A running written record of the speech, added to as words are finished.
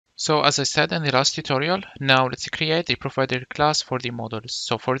So as I said in the last tutorial, now let's create a provider class for the models.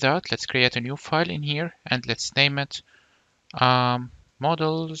 So for that, let's create a new file in here and let's name it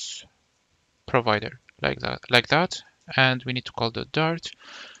models provider like that. And we need to call the Dart.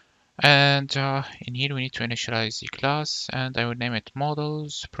 And in here we need to initialize the class, and I will name it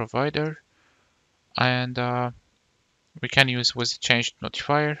models provider. And we can use with changed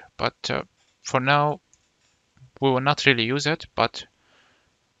notifier, but for now we will not really use it, but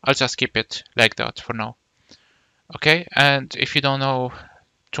I'll just keep it like that for now. Okay, and if you don't know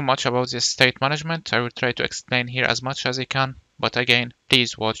too much about this state management, I will try to explain here as much as I can, but again,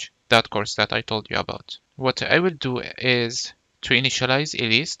 please watch that course that I told you about. What I will do is to initialize a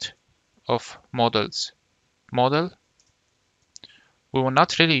list of models. Model, we will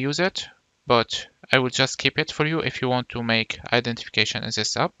not really use it, but I will just keep it for you if you want to make identification in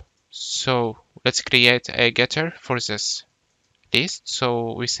this app. So let's create a getter for this list.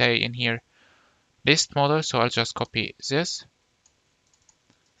 So we say in here list model, so I'll just copy this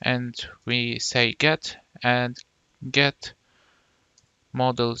and we say get and get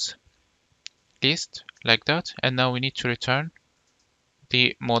models list like that. And now we need to return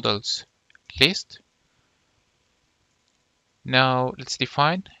the models list. Now let's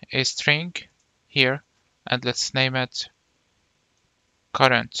define a string here and let's name it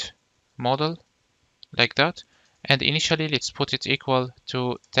current model like that. And initially let's put it equal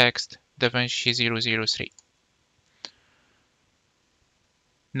to text DaVinci 003.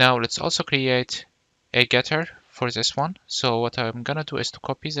 Now let's also create a getter for this one. So what I'm gonna do is to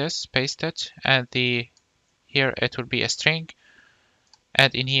copy this, paste it, and here it will be a string.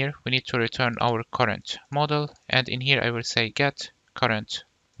 And in here we need to return our current model. And in here I will say get current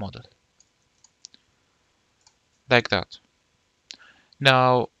model like that.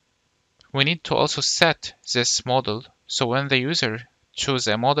 Now we need to also set this model. So when the user chooses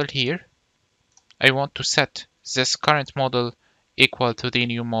a model here, I want to set this current model equal to the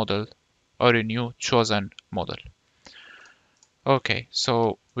new model or a new chosen model. Okay,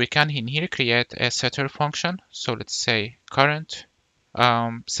 so we can in here create a setter function. So let's say current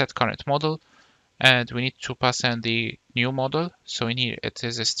set current model, and we need to pass in the new model. So in here it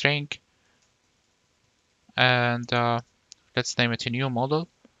is a string, and let's name it a new model.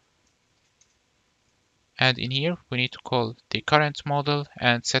 And in here we need to call the current model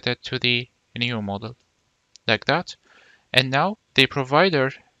and set it to the new model like that. And now the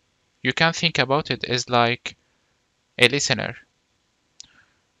provider, you can think about it as like a listener.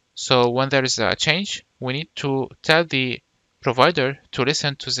 So when there is a change, we need to tell the provider to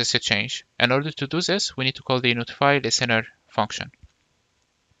listen to this change. In order to do this, we need to call the notify listener function.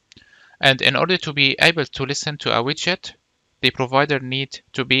 And in order to be able to listen to a widget, the provider needs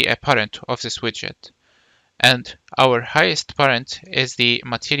to be a parent of this widget. And our highest parent is the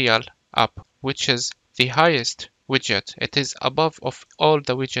material app, which is the highest widget. It is above of all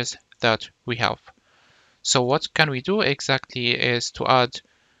the widgets that we have. So what can we do exactly is to add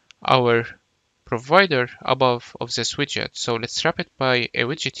our provider above of this widget. So let's wrap it by a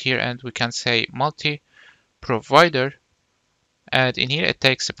widget here, and we can say multi-provider, and in here it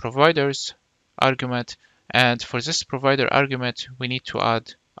takes a provider's argument, and for this provider argument we need to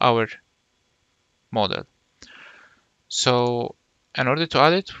add our model. So in order to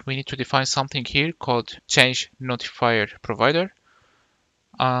add it, we need to define something here called change notifier provider,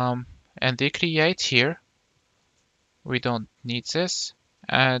 and they create here, we don't need this,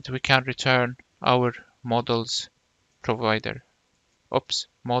 and we can return our models provider.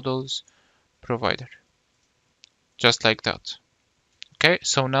 Models provider. Just like that. Okay,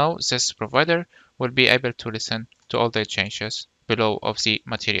 so now this provider will be able to listen to all the changes below of the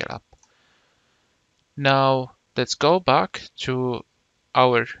material app. Now let's go back to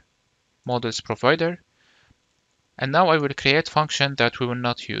our models provider. And now I will create function that we will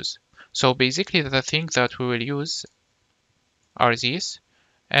not use. So basically the things that we will use are these.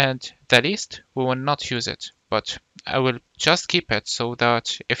 And the list, we will not use it, but I will just keep it so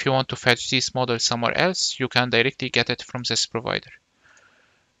that if you want to fetch this model somewhere else, you can directly get it from this provider.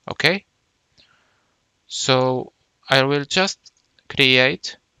 Okay, so I will just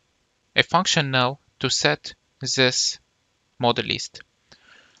create a function now to set this model list.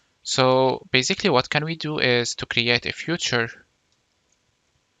 So basically what can we do is to create a future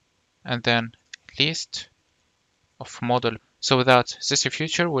and then list of model, so that this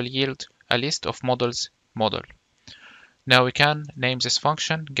future will yield a list of models model. Now we can name this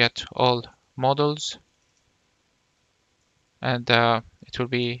function get all models, and it will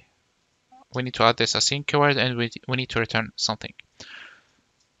be, we need to add this async keyword, and we need to return something.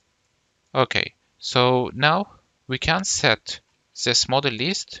 Okay, so now we can set this model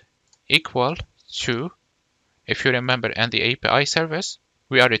list equal to, if you remember in the API service,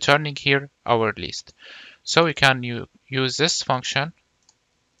 we are returning here our list. So we can use this function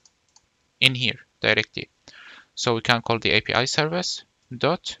in here directly. So we can call the API service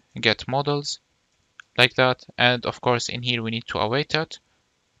dot get models like that. And of course, in here, we need to await it.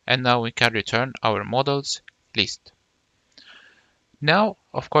 And now we can return our models list. Now,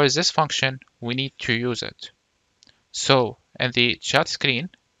 of course, this function, we need to use it. So in the chat screen,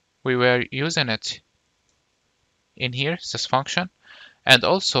 we were using it in here, this function. And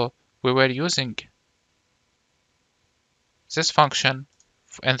also, we were using this function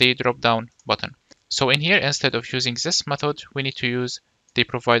in the drop-down button. So in here, instead of using this method, we need to use the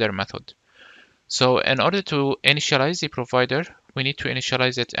provider method. So in order to initialize the provider, we need to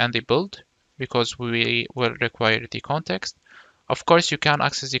initialize it in the build because we will require the context. Of course, you can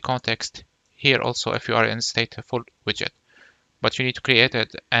access the context here also if you are in stateful widget, but you need to create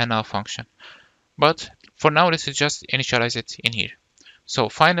it in a function. But for now, let's just initialize it in here. So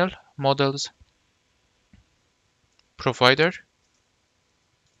final models provider,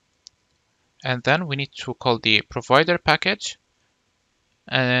 and then we need to call the provider package.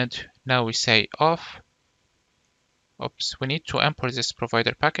 And now we say off. Oops, we need to import this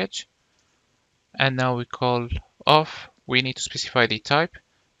provider package. And now we call off. We need to specify the type.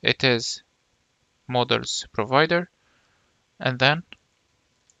 It is models provider. And then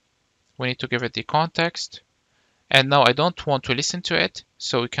we need to give it the context. And now I don't want to listen to it,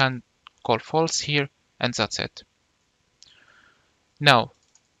 so we can call false here, and that's it. Now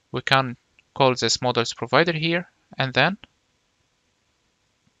we can call this models provider here, and then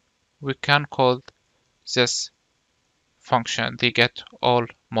we can call this function, the get all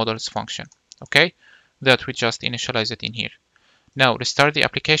models function, okay? That we just initialize it in here. Now restart the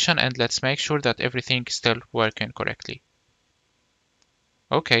application and let's make sure that everything is still working correctly.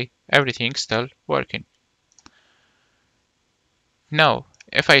 Okay, everything's still working. Now,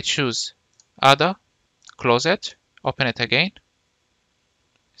 if I choose ADA, close it, open it again,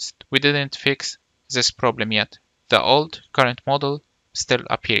 we didn't fix this problem yet. The old current model still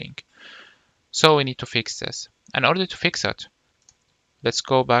appearing. So we need to fix this. In order to fix it, let's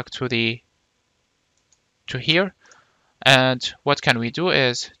go back to here. And what can we do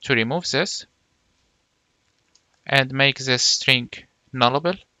is to remove this and make this string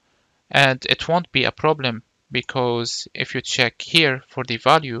nullable. And it won't be a problem because if you check here for the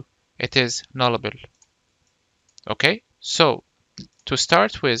value, it is nullable. Okay, so to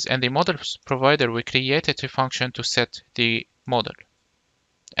start with, in the models provider, we created a function to set the model.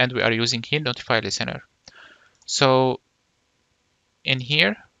 And we are using here notify listener. So in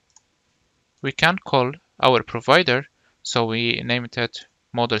here, we can call our provider. So we named it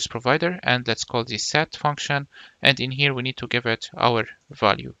models provider, and let's call the set function. And in here, we need to give it our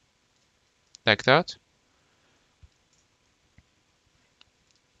value like that.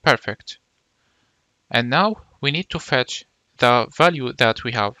 Perfect. And now we need to fetch the value that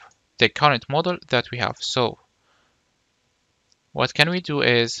we have, the current model that we have. So what can we do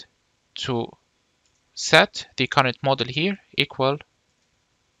is to set the current model here equal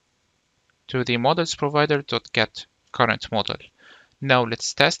to the models provider dot get current model. Now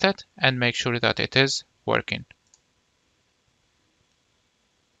let's test it and make sure that it is working.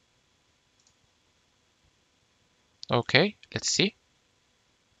 Okay, let's see.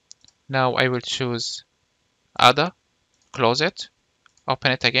 Now I will choose ADA, close it,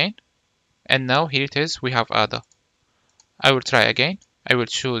 open it again, and now here it is, we have ADA. I will try again. I will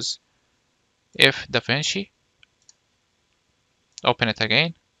choose if DaVinci, open it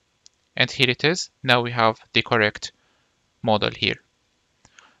again, and here it is. Now we have the correct model here.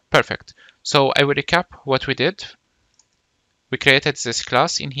 Perfect. So I will recap what we did. We created this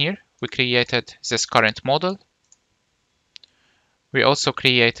class in here. We created this current model. We also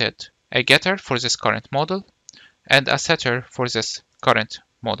created a getter for this current model and a setter for this current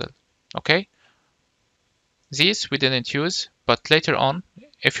model. Okay. These we didn't use, but later on,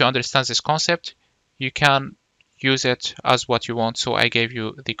 if you understand this concept, you can use it as what you want. So I gave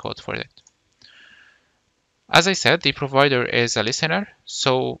you the code for it. As I said, the provider is a listener.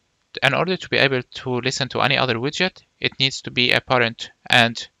 So in order to be able to listen to any other widget, it needs to be a parent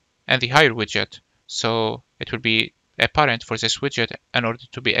and the higher widget. So it will be a parent for this widget in order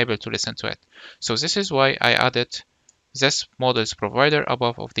to be able to listen to it. So this is why I added this models provider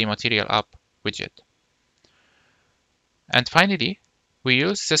above of the material app widget. And finally, we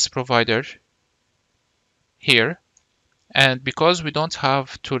use this provider here. And because we don't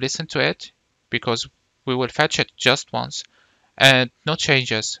have to listen to it, because we will fetch it just once and no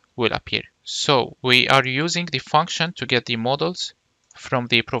changes will appear. So we are using the function to get the models from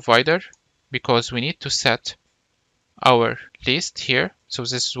the provider because we need to set our list here. So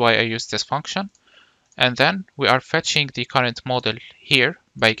this is why I use this function. And then we are fetching the current model here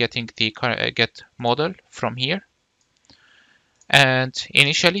by getting the get model from here. And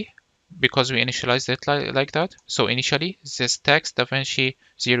initially, because we initialized it like that, so initially this text DaVinci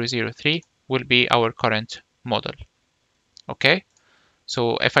 003 will be our current model. Okay,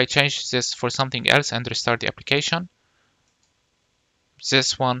 so if I change this for something else and restart the application,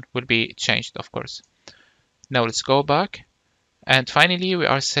 this one will be changed, of course. Now let's go back. And finally, we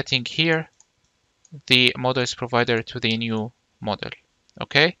are setting here the models provider to the new model.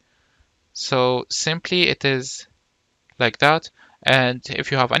 Okay, so simply it is like that. And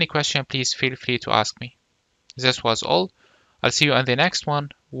if you have any question, please feel free to ask me. This was all. I'll see you in the next one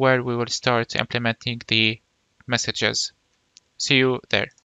where we will start implementing the messages. See you there.